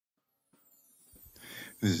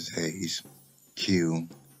This is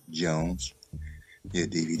hazeqjonez, your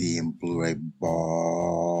DVD and Blu-Ray baller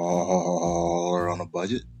on a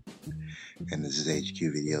budget, and this is HQ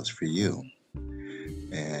Videos for you.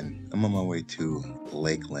 And I'm on my way to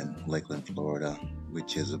Lakeland, Florida,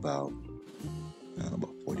 which is about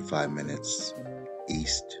 45 minutes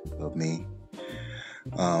east of me.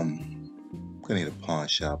 Gonna need a pawn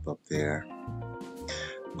shop up there.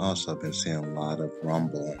 Also, I've been seeing a lot of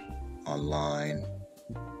rumble online,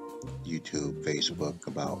 YouTube, Facebook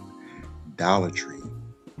about Dollar Tree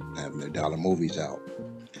having their dollar movies out.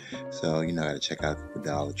 So, I gotta check out the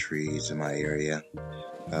Dollar Trees in my area.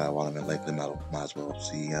 While I'm in Lakeland, might as well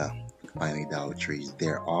see find any Dollar Trees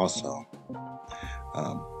there also.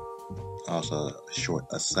 Also, a short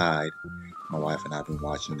aside, my wife and I have been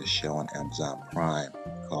watching this show on Amazon Prime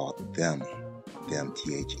called Them, Them,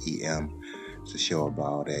 It's a show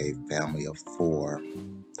about a family of four,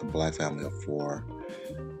 a black family of four,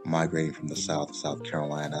 migrating from the South to South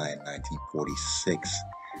Carolina in 1946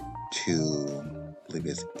 to, I believe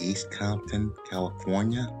it's East Compton,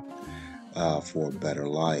 California, for a better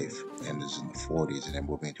life. And this is in the 40s, and they're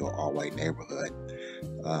moving into an all-white neighborhood.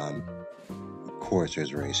 Of course,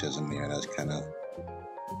 there's racism there. That's kind of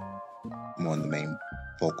one of the main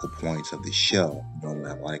focal points of the show.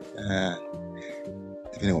 Normally, I'm like,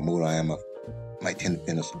 depending on what mood I am, I might tend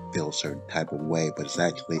to feel a certain type of way, but it's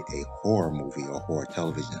actually a horror movie or horror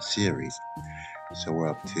television series. So we're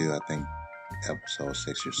up to, I think, episode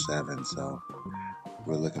 6 or 7. So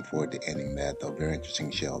we're looking forward to ending that, though. Very interesting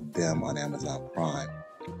show, Them, on Amazon Prime.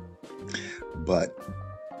 But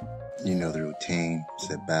you know the routine.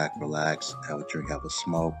 Sit back, relax, have a drink, have a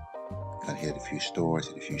smoke, kind of hit a few stores,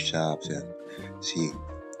 hit a few shops, and see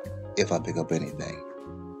if I pick up anything.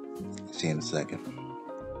 See you in a second.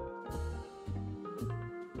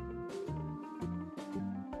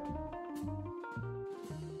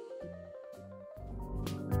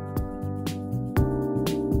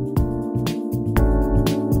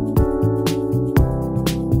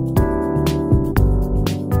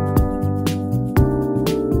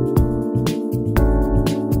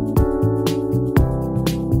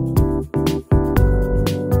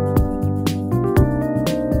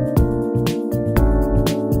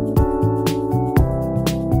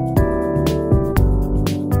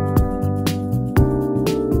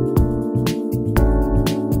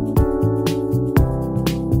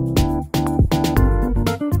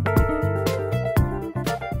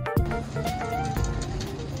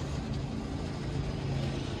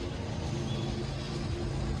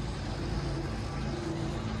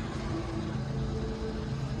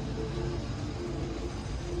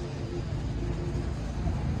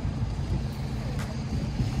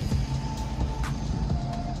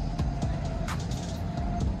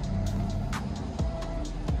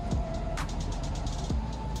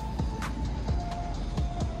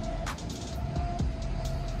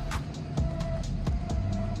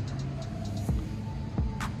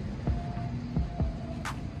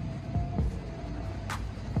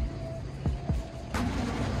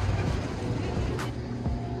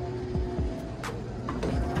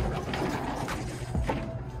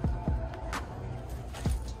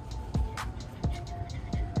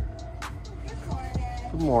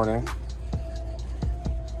 Good morning.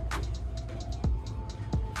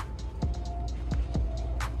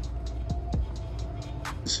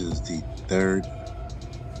 This is the third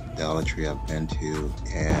Dollar Tree I've been to,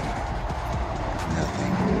 and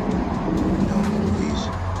nothing, no movies.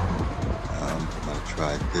 I'm gonna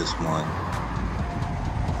try this one.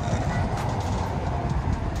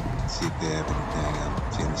 See if they have anything. I'm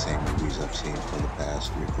seeing the same movies I've seen for the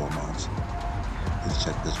past 3 or 4 months. Let's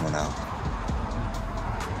check this one out.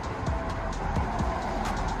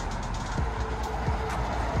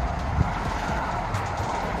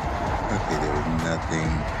 Okay, there was nothing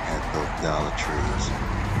at those Dollar Trees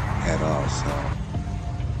at all, so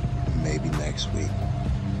maybe next week.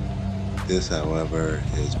 This, however,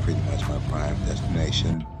 is pretty much my prime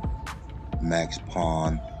destination, Max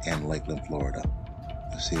Pawn in Lakeland, Florida.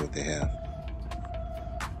 Let's see what they have.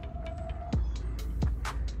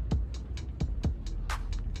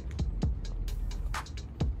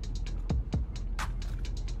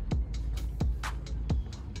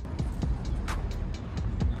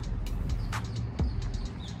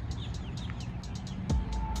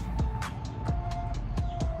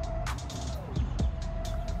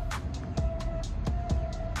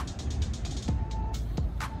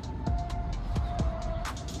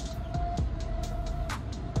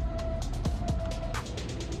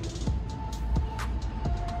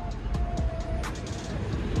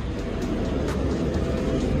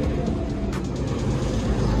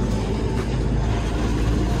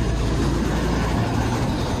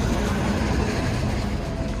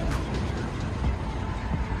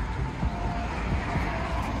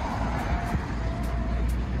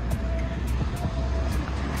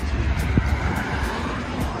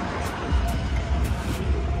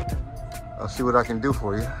 see what I can do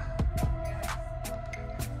for you.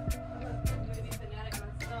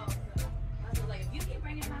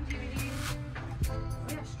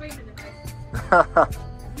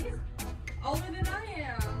 He's older than I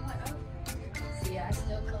am. I'm like, okay. See, I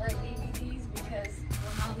still collect DVDs because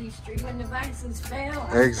when all these streaming devices fail,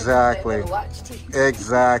 Exactly. I watch TV.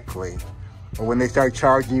 Exactly. Or when they start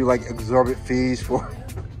charging you like exorbitant fees for.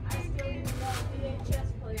 I still even got a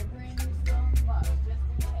VHS player, brand new still in the box, just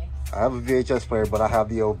in case. I have a VHS player, but I have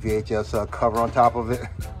the old VHS cover on top of it.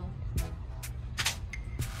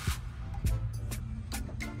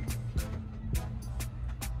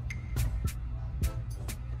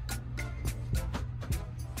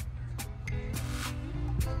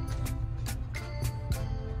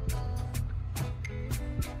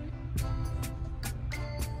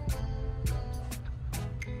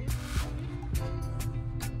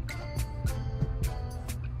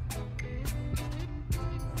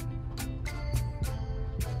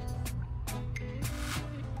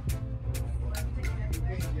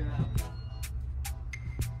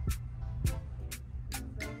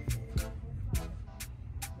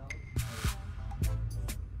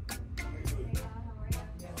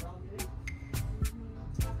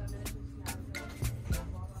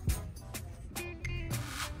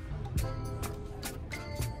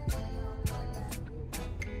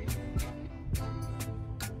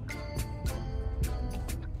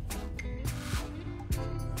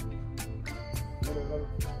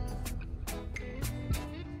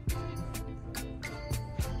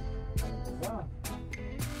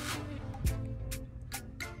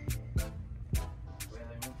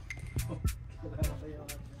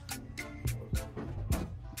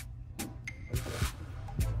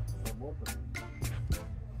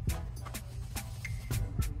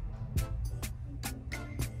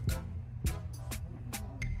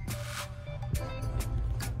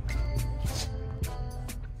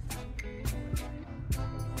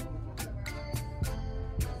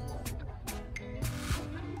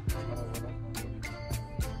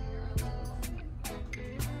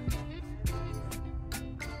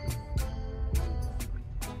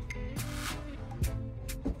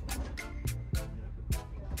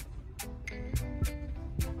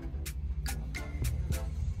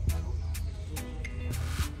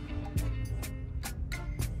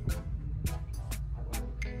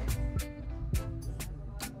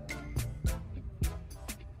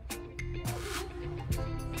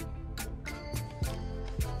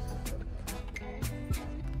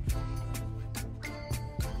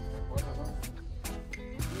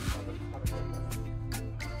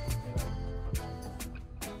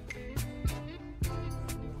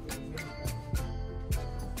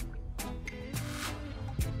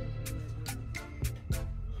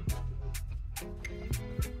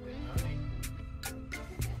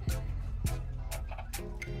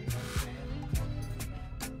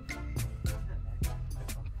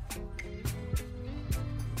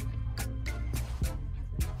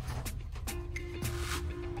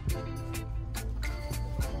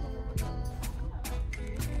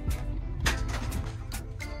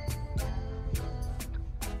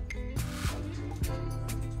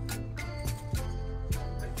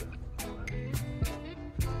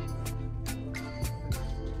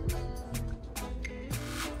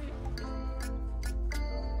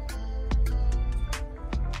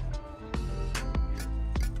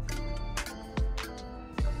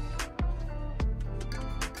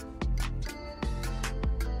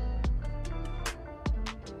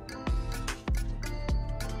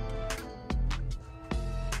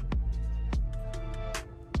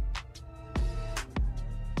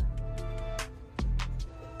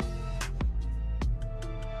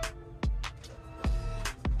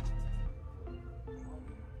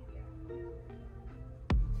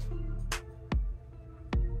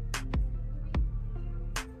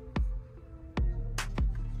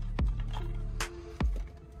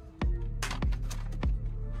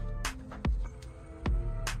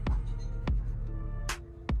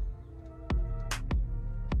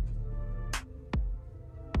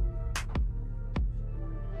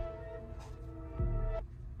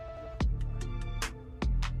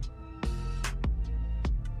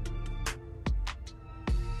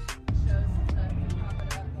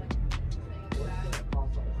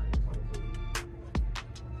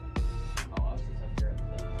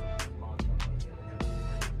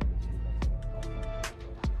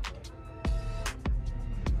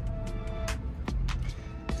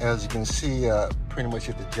 As you can see, pretty much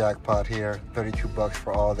hit the jackpot here. 32 bucks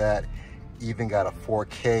for all that. Even got a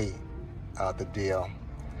 4K out the deal.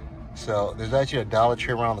 So there's actually a Dollar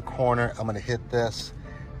Tree around the corner. I'm gonna hit this.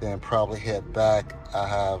 then probably head back. I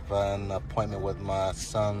have an appointment with my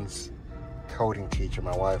son's coding teacher,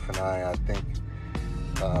 my wife and I think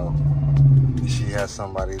she has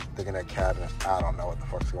somebody looking at cabinets. I don't know what the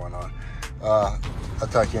fuck's going on. I'll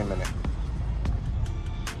talk to you in a minute.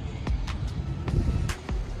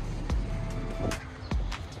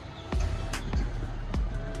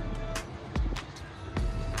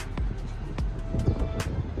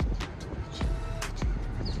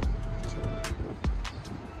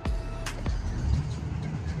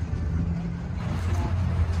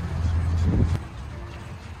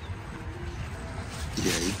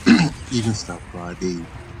 Yeah, even stuff by the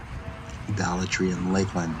Dollar Tree in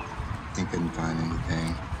Lakeland, I couldn't find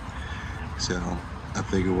anything. So I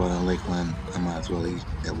figured, well, in Lakeland, I might as well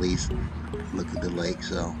at least look at the lake.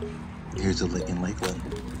 So here's a lake in Lakeland.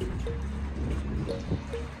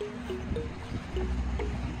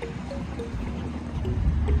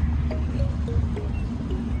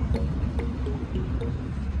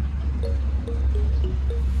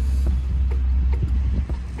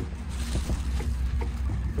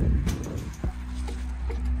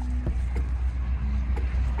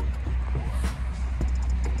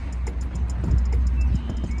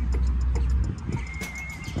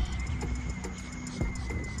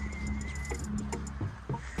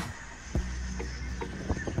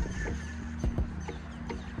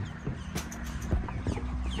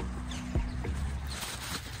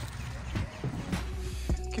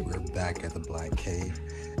 Okay, we're back at the Black Cave,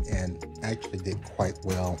 and actually did quite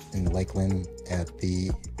well in Lakeland at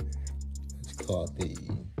the, it's called the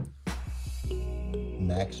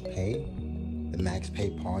Max Pay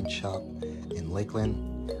Pawn Shop in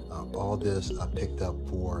Lakeland. All this I picked up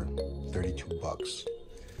for 32 bucks.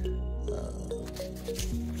 If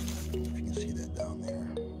you can see that down there.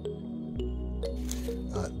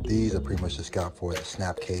 These I pretty much just got for the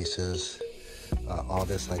snap cases. All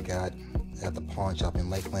this I got at the pawn shop in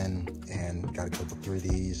Lakeland, and got a couple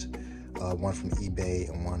 3Ds, one from eBay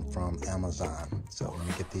and one from Amazon. So let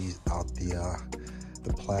me get these out the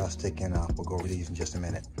plastic, and we'll go over these in just a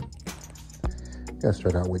minute. Gotta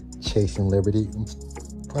start out with Chasing Liberty.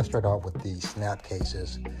 Let's start out with the snap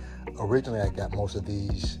cases. Originally I got most of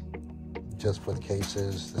these just for the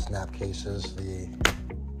cases, the snap cases,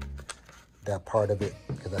 that part of it,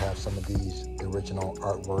 because I have some of these, the original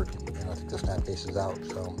artwork, and I took the snap cases out.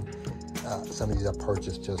 So some of these I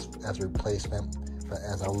purchased just as a replacement, but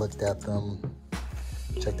as I looked at them,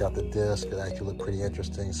 checked out the disc, it actually looked pretty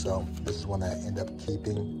interesting. So this is one I end up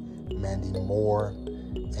keeping. Mandy Moore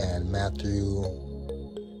and Matthew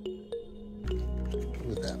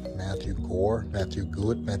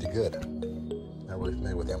Good. Not really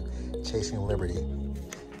familiar with him. Chasing Liberty.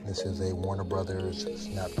 This is a Warner Brothers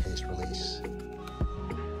snapcase release.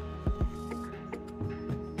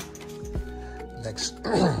 Next,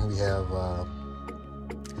 we have,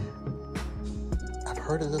 I've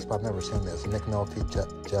heard of this, but I've never seen this. Nick Nolte,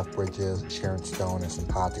 Jeff Bridges, Sharon Stone, and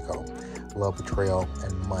Simpatico. Love, Betrayal,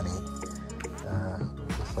 and Money.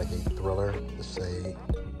 Looks like a thriller. It's a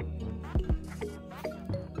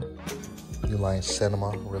New Line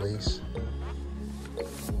Cinema release.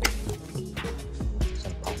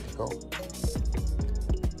 Simpatico.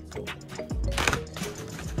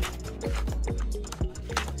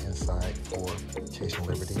 Inside for Chasing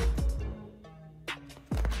Liberty.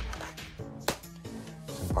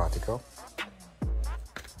 Simpatico.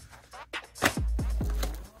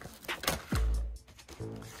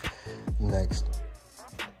 Next,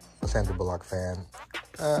 a Sandra Bullock fan.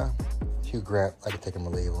 Hugh Grant, I could take him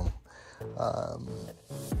or leave him.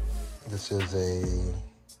 This is a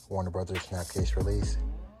Warner Brothers snapcase release.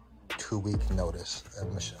 2-week notice.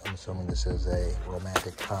 I'm assuming this is a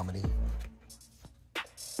romantic comedy.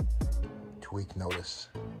 2-week notice.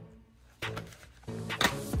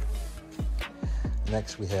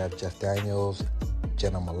 Next we have Jeff Daniels,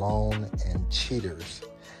 Jenna Malone, and Cheaters.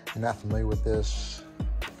 You're not familiar with this?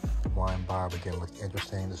 Wine Bob again looks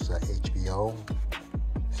interesting. This is a HBO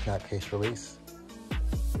snapcase release.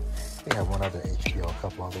 I think I have one other HBO, a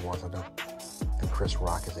couple other ones I know. And Chris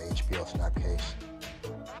Rock is an HBO snapcase.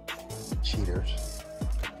 Cheaters.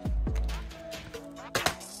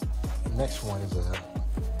 The next one is a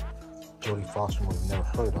Jodie Foster movie I've never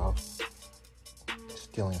heard of.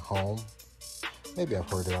 Stealing Home. Maybe I've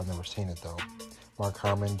heard it, I've never seen it though. Mark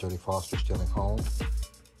Harmon, Jodie Foster, Stealing Home.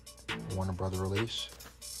 Warner Brother release.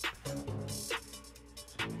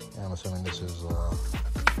 And I'm assuming this is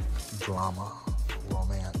drama,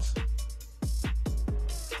 romance.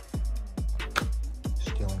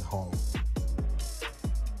 Stealing Home.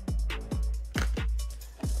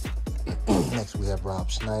 Next we have Rob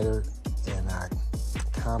Schneider and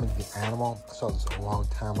comedy, The Animal. I saw this a long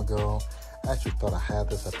time ago. I actually thought I had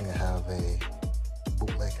this. I think I have a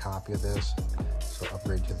bootleg copy of this. So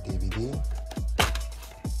upgrade to the DVD.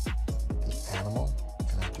 The Animal.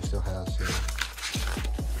 And actually still has the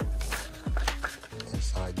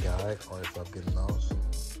inside guide, or if I'm getting those.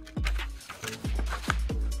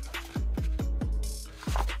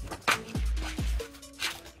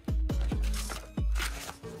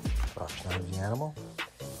 Option of The Animal,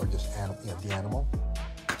 or just The Animal.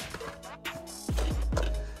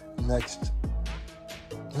 Next,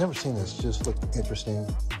 never seen this, just looked interesting,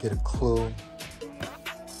 get a clue.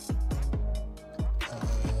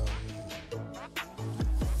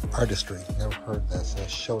 Artistry, never heard that. It's a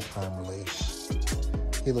Showtime release.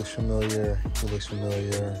 He looks familiar,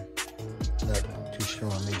 not too sure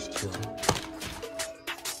on these two.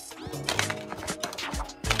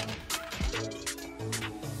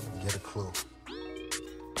 Get a clue.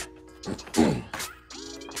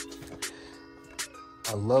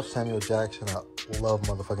 I love Samuel Jackson. I love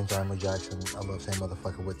motherfucking Samuel Jackson. I love saying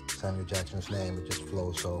motherfucker with Samuel Jackson's name. It just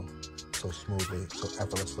flows so smoothly, so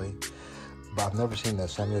effortlessly. But I've never seen that.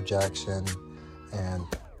 Samuel Jackson and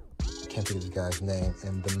I can't think of this guy's name,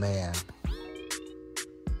 and The Man.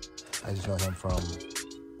 I just know him from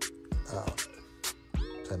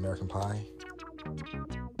American Pie.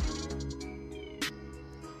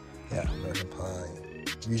 Yeah, American Pie.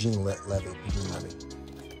 Eugene Levy.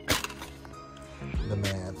 The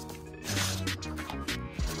Man.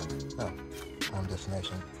 And Final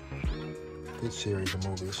Destination. Good series of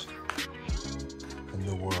movies. The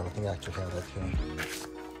New World. I think I actually have that here.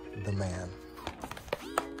 The Man.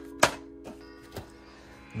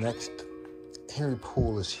 Next, Henry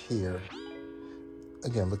Poole is here.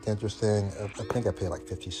 Again, looked interesting. I think I paid like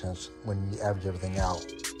 50 cents. When you average everything out,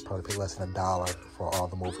 probably paid less than $1 for all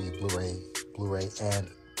the movies, Blu-ray and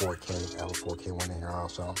 4K. I have a 4K one in here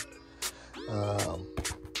also.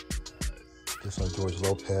 Just like George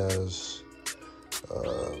Lopez,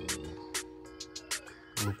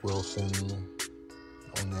 Luke Wilson,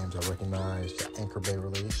 all names I recognize. The Anchor Bay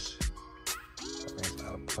release. That name's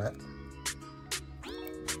out of print.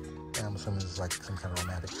 I'm assuming this is like some kind of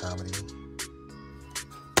romantic comedy.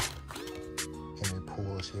 Henry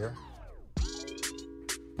Poole is here.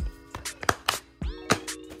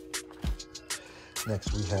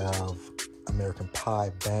 Next we have American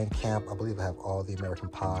Pie Bandcamp. I believe I have all the American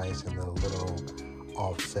Pies in the little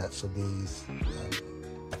offsets of these. I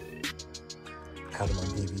have them on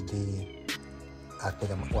DVD. I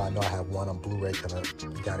know I have one on Blu-ray because I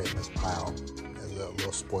got it in this pile. There's a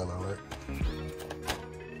little spoiler alert.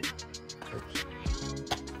 Oops.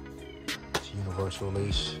 It's a universal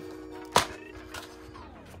release.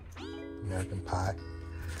 American Pie.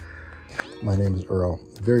 My name is Earl.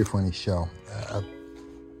 Very funny show. I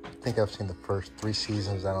think I've seen the first 3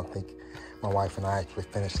 seasons. I don't think my wife and I actually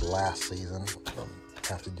finished the last season. I'll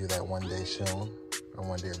have to do that one day soon, or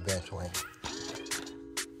one day eventually.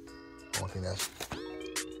 One thing that's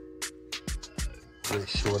really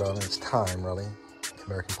short on its time, really.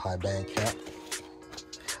 American Pie Bandcamp.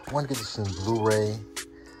 I want to get this in Blu-ray.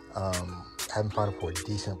 Haven't found it for a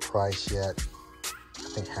decent price yet. I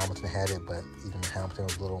think Hamilton had it, but even Hamilton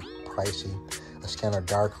was a little pricey. A Scanner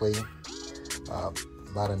Darkly. A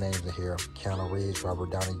lot of names in here. Keanu Reeves,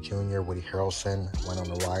 Robert Downey Jr., Woody Harrelson,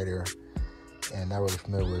 Winona Ryder, and not really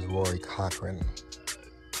familiar with Rory Cochrane.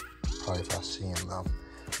 Probably if I see him though.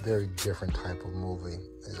 Very different type of movie.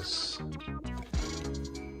 It's,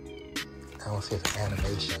 I don't say it's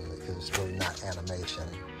animation because it's really not animation.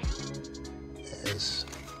 It's,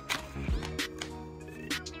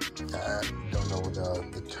 I don't know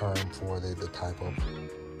the term for the type of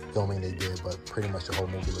filming they did, but pretty much the whole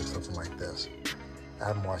movie looks something like this. I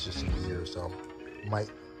haven't watched this in years, so might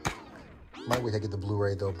wait to get the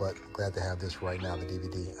Blu-ray though, but glad to have this right now, the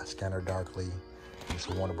DVD. A Scanner Darkly. It's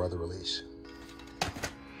a Warner Brother release.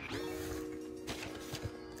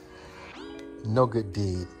 No Good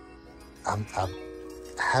Deed. I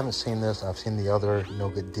haven't seen this. I've seen the other No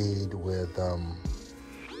Good Deed with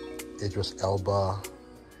Idris Elba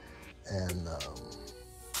and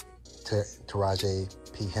Taraji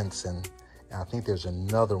P. Henson. And I think there's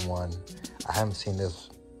another one. I haven't seen this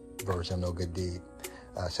version of No Good Deed.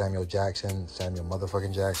 Samuel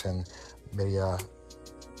motherfucking Jackson, Mila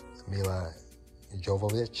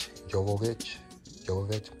Jovovich,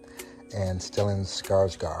 and Stellan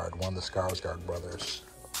Skarsgård, one of the Skarsgård brothers.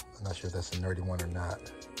 I'm not sure if that's a nerdy one or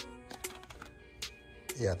not.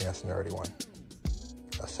 Yeah, I think that's a nerdy one.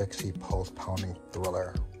 A sexy pulse-pounding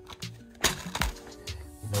thriller.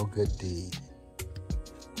 No Good Deed.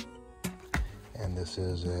 And this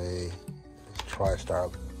is a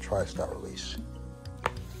TriStar release.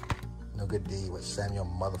 No Good Deed with Samuel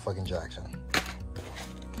motherfucking Jackson.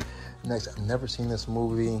 Next, I've never seen this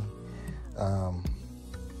movie.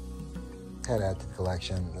 Had to add to the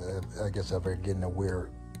collection. I guess if I get in a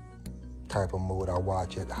weird type of mood, I'll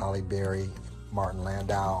watch it. Halle Berry, Martin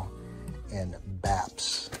Landau, and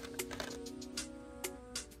Baps.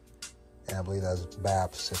 And I believe that's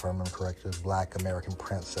Baps, if I remember correctly, Black American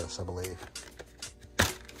Princess, I believe.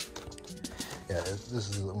 Yeah, this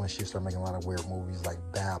is when she started making a lot of weird movies like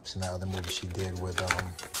Baps and that other movie she did with,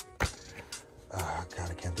 God, I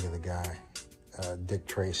can't think of the guy. Dick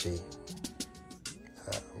Tracy.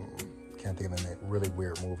 Can't think of the name. Really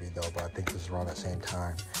weird movie though, but I think this is around that same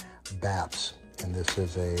time. Baps, and this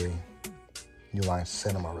is a New Line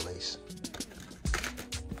Cinema release.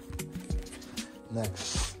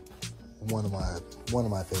 Next, one of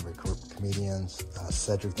my favorite comedians,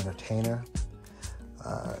 Cedric the Entertainer.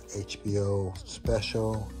 HBO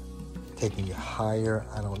special, Taking You Higher.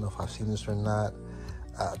 I don't know if I've seen this or not.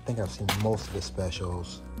 I think I've seen most of his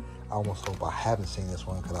specials. I almost hope I haven't seen this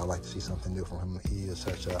one because I'd like to see something new from him. He is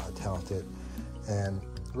such a talented and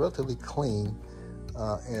relatively clean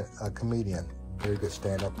comedian. Very good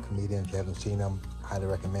stand-up comedian. If you haven't seen him, highly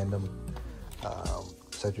recommend him.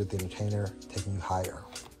 Cedric the Entertainer, Taking You Higher.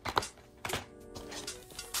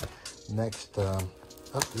 Next,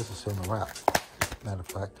 this is still in the wrap. Matter of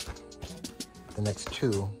fact, the next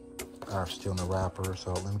two are still in the wrapper,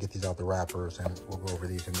 so let me get these out the wrappers and we'll go over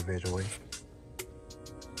these individually.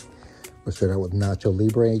 We'll start out with Nacho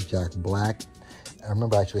Libre, Jack Black. I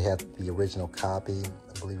remember I actually had the original copy.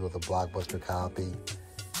 I believe it was a Blockbuster copy,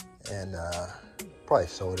 and probably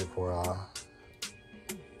sold it for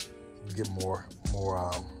get more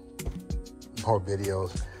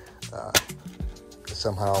videos.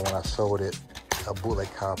 Somehow when I sold it, a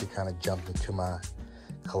bootleg copy kind of jumped into my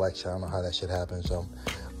collection. I don't know how that shit happened. So,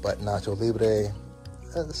 but Nacho Libre,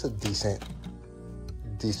 it's a decent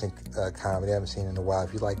comedy. I haven't seen it in a while.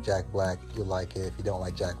 If you like Jack Black, you'll like it. If you don't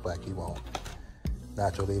like Jack Black, you won't.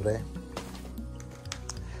 Nacho Libre.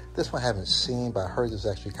 This one I haven't seen, but I heard this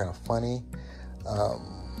is actually kind of funny.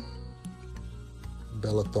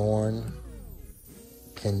 Bella Thorne,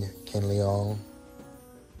 Ken Leung.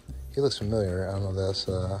 He looks familiar. I don't know if that's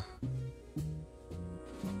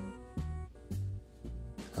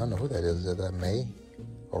I don't know who that is. Is that May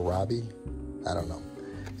or Robbie? I don't know.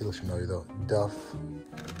 He looks familiar though. Duff.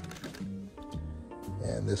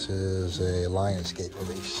 And this is a Lionsgate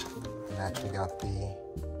release. And I actually got the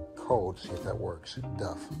code, see if that works.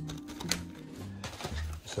 Duff.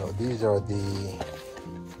 So these are the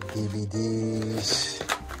DVDs,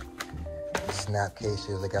 snap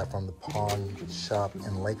cases I got from the pawn shop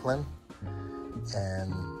in Lakeland.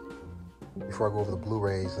 And before I go over the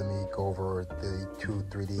Blu-rays, let me go over the 2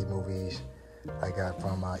 3D movies I got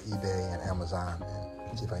from eBay and Amazon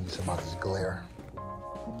and see if I can do some about this glare.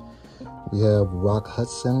 We have Rock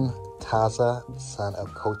Hudson, Taza, Son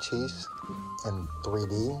of Cochise in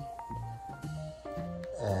 3D.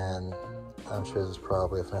 And I'm sure this is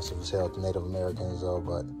probably offensive to sale to Native Americans though,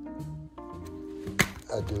 but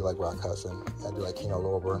I do like Rock Hudson. I do like Kino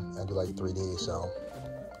Lorber. I do like 3D, so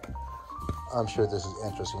I'm sure this is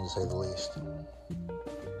interesting to say the least.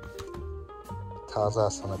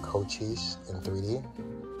 Taza, Son of Cochise in 3D.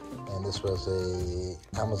 And this was a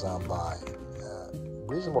Amazon buy.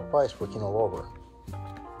 Reasonable price for Kino Lorber.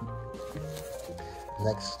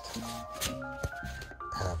 Next,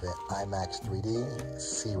 I have an Imax 3D,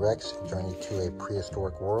 C-Rex, Journey to a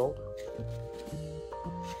Prehistoric World.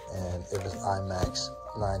 And if it's IMAX,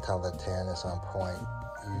 9 times out of 10 is on point.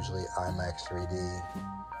 Usually IMAX 3D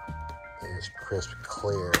is crisp,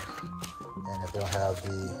 clear. And if they don't have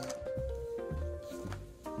the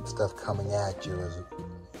stuff coming at you, is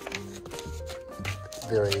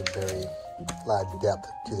very, very lot of depth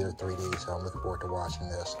to their 3D, so I'm looking forward to watching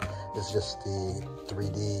this. This is just the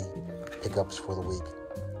 3D pickups for the week.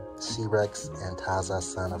 C-Rex and Taza,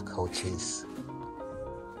 Son of Cochise.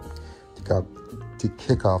 To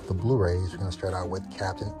kick off the Blu-rays, we're going to start out with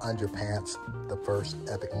Captain Underpants, the first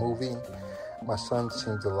epic movie. My son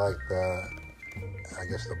seems to like the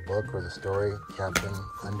book or the story, Captain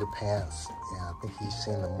Underpants, and I think he's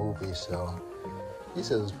seen the movie, so he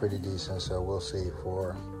says it's pretty decent, so we'll see.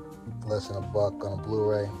 For less than $1 on a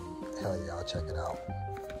Blu-ray, hell yeah, I'll check it out.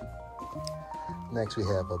 Next we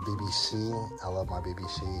have a BBC. I love my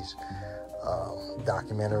BBC's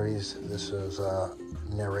documentaries. This is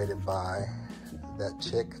narrated by that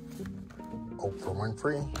chick, Oprah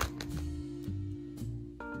Winfrey.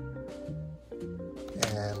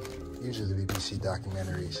 And usually the BBC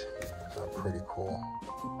documentaries are pretty cool.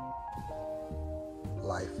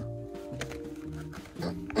 Life.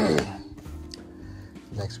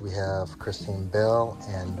 Next we have Kristen Bell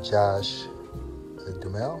and Josh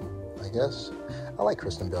Duhamel, I guess. I like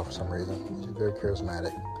Kristen Bell for some reason. She's very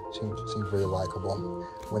charismatic. Seems very likable.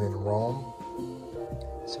 When in Rome.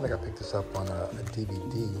 Seems like I picked this up on a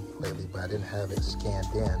DVD lately, but I didn't have it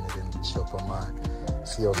scanned in. It didn't show up on my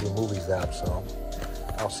CLD Movies app, so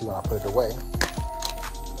I'll see when I put it away.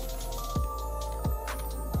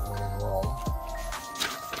 When in Rome.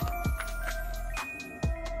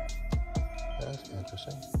 That's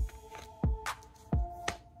interesting.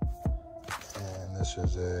 And this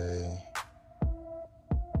is a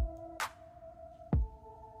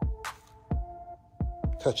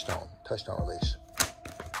touchstone release.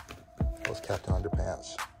 That was Captain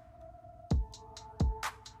Underpants.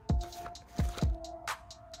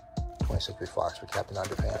 20th Century Fox for Captain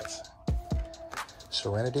Underpants.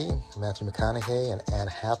 Serenity, Matthew McConaughey and Anne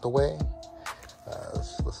Hathaway.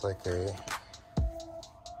 This looks like a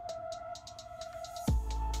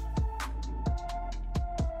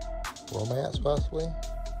romance, possibly.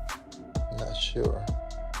 I'm not sure.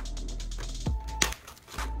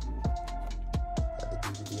 Got the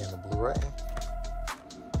DVD and the Blu-ray.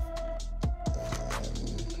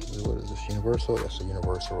 And what is this? Universal? That's a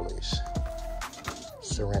Universal release.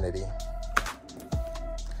 Serenity.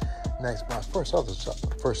 Next, when I first saw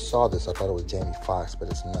this, I thought it was Jamie Foxx, but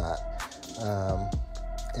it's not.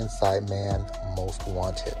 Inside Man, Most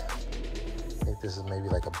Wanted. I think this is maybe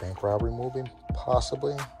like a bank robbery movie,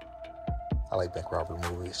 possibly. I like bank robbery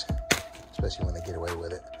movies, especially when they get away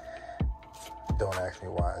with it. Don't ask me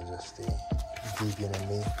why, it's just the deviant in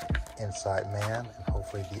me, Inside Man, and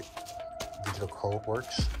hopefully the digital code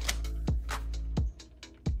works.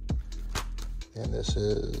 And this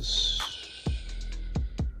is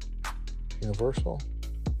Universal.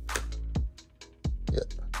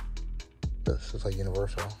 Yep. This is like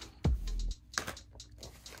Universal.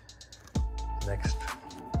 Next,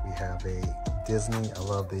 we have a Disney. I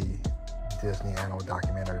love the Disney animal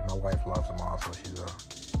documentaries. My wife loves them also. She's a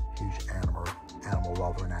huge animal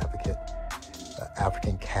lover and advocate.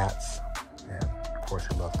 African Cats, and of course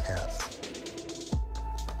we love cats,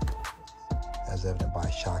 as evident by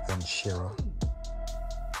Shaka and Shira.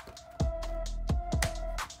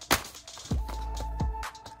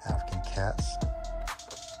 African Cats.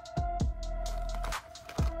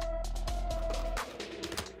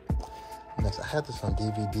 Next, I had this on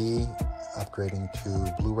DVD, upgrading to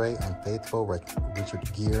Blu-ray, Unfaithful,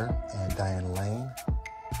 Richard Gere and Diane Lane.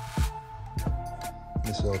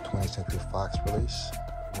 This is a 20th Century Fox release,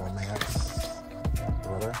 romance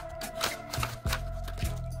thriller.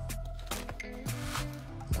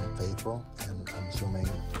 Unfaithful, and I'm assuming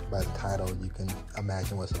by the title you can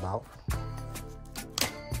imagine what it's about.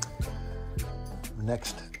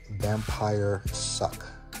 Next, Vampire Suck.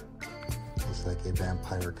 It's like a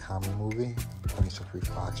vampire comedy movie, 20th Century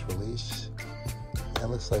Fox release. And it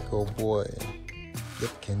looks like, oh boy,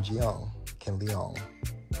 yep, Ken Jeong.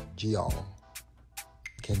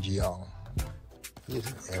 He's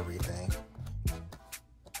in everything.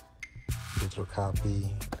 Digital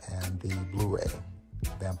copy and the Blu-ray,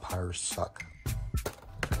 Vampire Suck.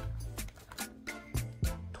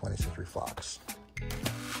 20th Century Fox.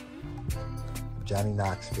 Johnny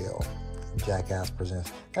Knoxville, Jackass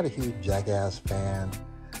Presents. Not a huge Jackass fan,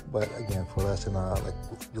 but again, for less than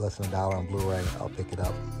 $1 on Blu-ray, I'll pick it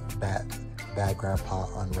up. Bad Grandpa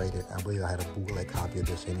unrated. I believe I had a bootleg copy of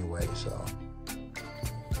this anyway, so.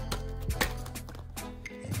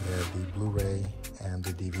 And you have the Blu-ray and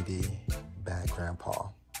the DVD, Bad Grandpa.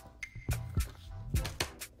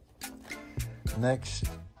 Next,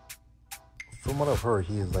 from what I've heard,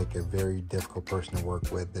 he is like a very difficult person to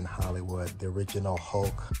work with in Hollywood. The original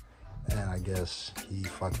Hulk, and I guess he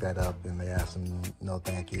fucked that up and they asked him, no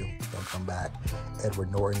thank you, don't come back.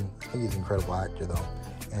 Edward Norton, I think he's an incredible actor though.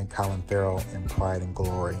 And Colin Farrell in Pride and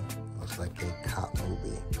Glory. Looks like a cop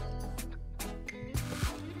movie.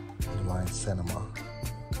 New Line Cinema.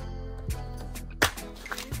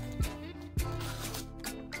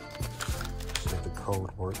 See if the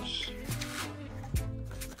code works.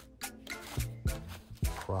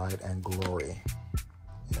 Pride and Glory.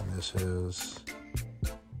 And this is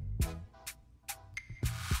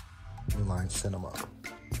New Line Cinema.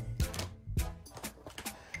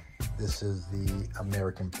 This is the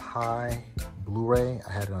American Pie Blu-ray.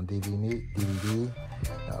 I had it on DVD.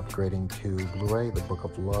 Upgrading to Blu-ray, The Book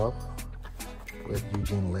of Love with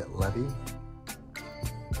Eugene Levy.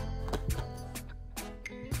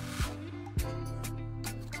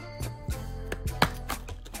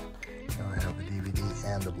 Now I have the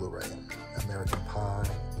DVD and the Blu-ray. American Pie,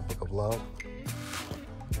 The Book of Love.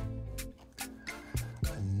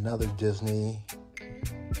 Another Disney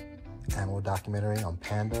animal documentary on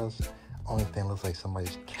pandas. Only thing looks like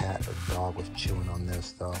somebody's cat or dog was chewing on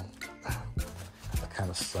this, though. That kind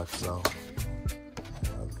of sucks, though.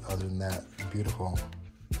 Other than that, beautiful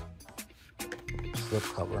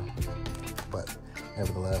slipcover. But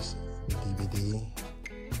nevertheless, the DVD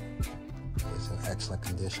is in excellent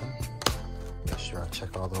condition. Make sure I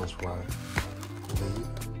check all those before I leave.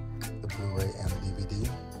 The Blu-ray and the DVD.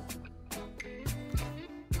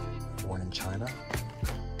 Born in China.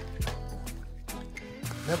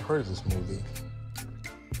 Never heard of this movie.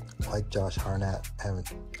 Like Josh Hartnett,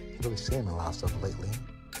 haven't really seen him in a lot of stuff lately.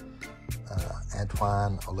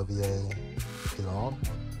 Antoine Olivier Pilon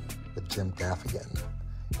with Jim Gaffigan.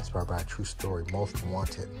 Inspired by a true story, Most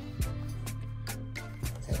Wanted.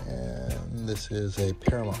 And this is a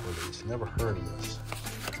Paramount release. Never heard of this.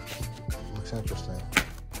 Looks interesting.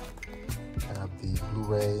 I have the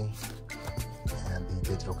Blu-ray and the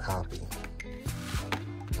digital copy.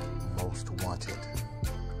 Most Wanted.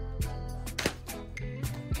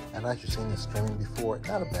 I've actually seen this streaming before.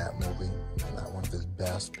 Not a bad movie. Not one of his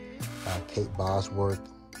best. Kate Bosworth,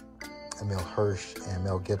 Emil Hirsch, and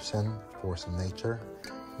Mel Gibson, Force of Nature.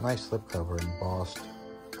 Nice slipcover, embossed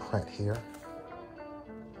print here.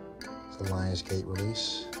 It's a Lionsgate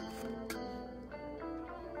release.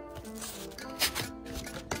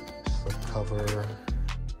 Slipcover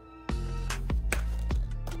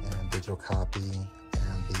and digital copy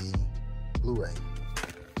and the Blu-ray.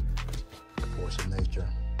 Force of Nature.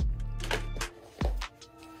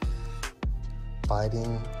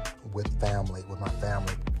 Fighting with my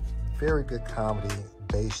family. Very good comedy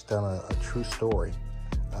based on a true story.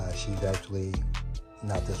 She's actually,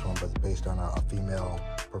 not this one, but based on a female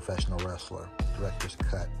professional wrestler. Director's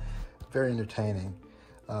cut. Very entertaining.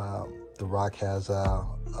 The Rock has a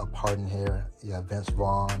part in here. You have Vince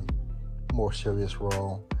Vaughn, more serious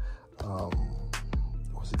role.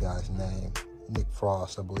 What's the guy's name? Nick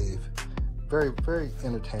Frost, I believe. Very, very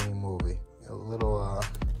entertaining movie. A little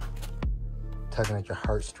tugging at your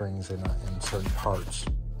heartstrings in certain parts.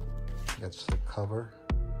 That's the cover.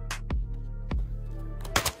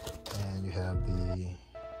 And you have the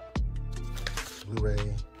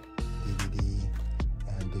Blu-ray, DVD,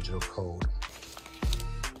 and digital code.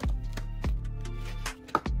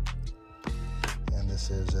 And this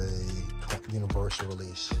is a Universal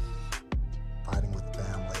release, Fighting with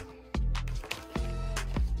Family.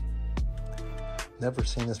 Never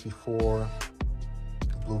seen this before.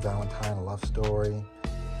 Blue Valentine, a love story.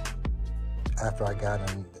 After I got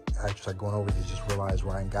in, I started going over these, just realized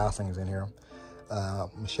Ryan Gosling is in here.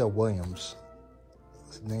 Michelle Williams.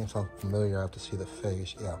 This name sounds familiar. I have to see the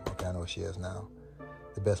face. Yeah, okay, I know who she is now.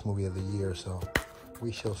 The best movie of the year, so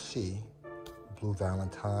we shall see. Blue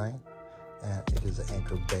Valentine, and it is an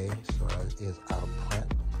Anchor Bay, so it is out of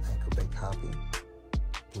print. Anchor Bay copy.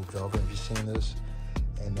 Blue Velvet. Have you seen this?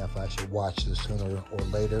 And if I should watch this sooner or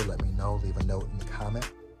later, let me know. Leave a note in the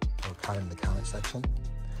comment, or comment in the comment section.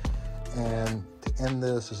 And to end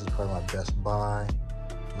this, this is probably my best buy.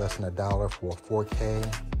 Less than $1 for a 4K.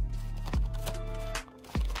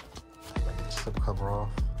 Get the slipcover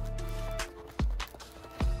off.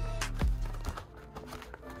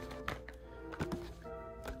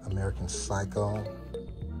 American Psycho.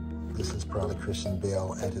 This is probably Christian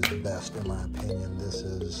Bale at his best, in my opinion. This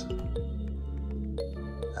is,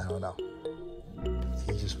 I don't know.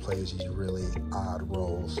 He just plays these really odd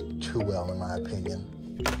roles too well, in my opinion.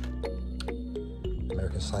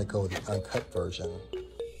 American Psycho, the uncut version.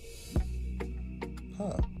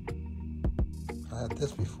 Huh. I had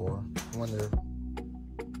this before. I wonder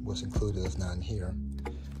what's included that's not in here.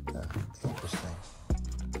 Interesting.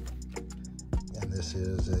 And this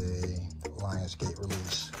is a Lionsgate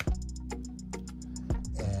release.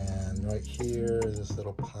 And right here, this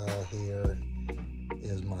little pile here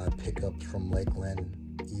is my pickups from Lakeland,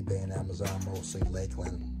 eBay and Amazon, mostly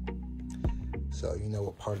Lakeland. So you know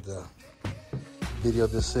what part of the video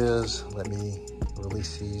this is. Let me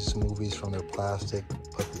release these movies from their plastic,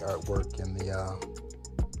 put the artwork in the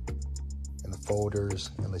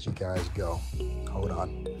folders, and let you guys go. Hold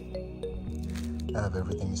on. I have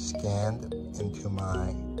everything scanned into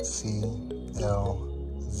my CLZ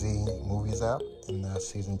Movies app, and that's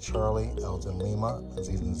Season Charlie, L's in Lima,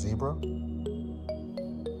 Z in Zebra.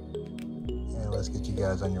 And let's get you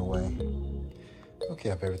guys on your way. Okay,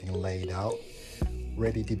 I have everything laid out,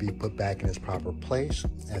 ready to be put back in its proper place.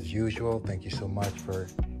 As usual, thank you so much for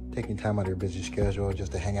taking time out of your busy schedule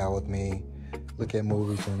just to hang out with me, look at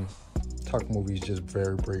movies, and talk movies just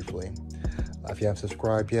very briefly. If you haven't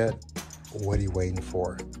subscribed yet, what are you waiting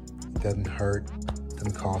for? It doesn't hurt,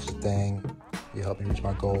 doesn't cost a thing. You help me reach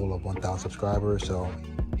my goal of 1,000 subscribers, so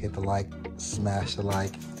hit the like, smash the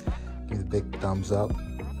like, Give me the big thumbs up.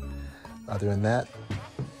 Other than that,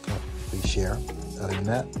 please share. Other than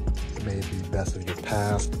that, may the best of your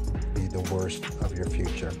past be the worst of your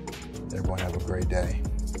future. Everyone have a great day,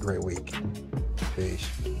 great week. Peace.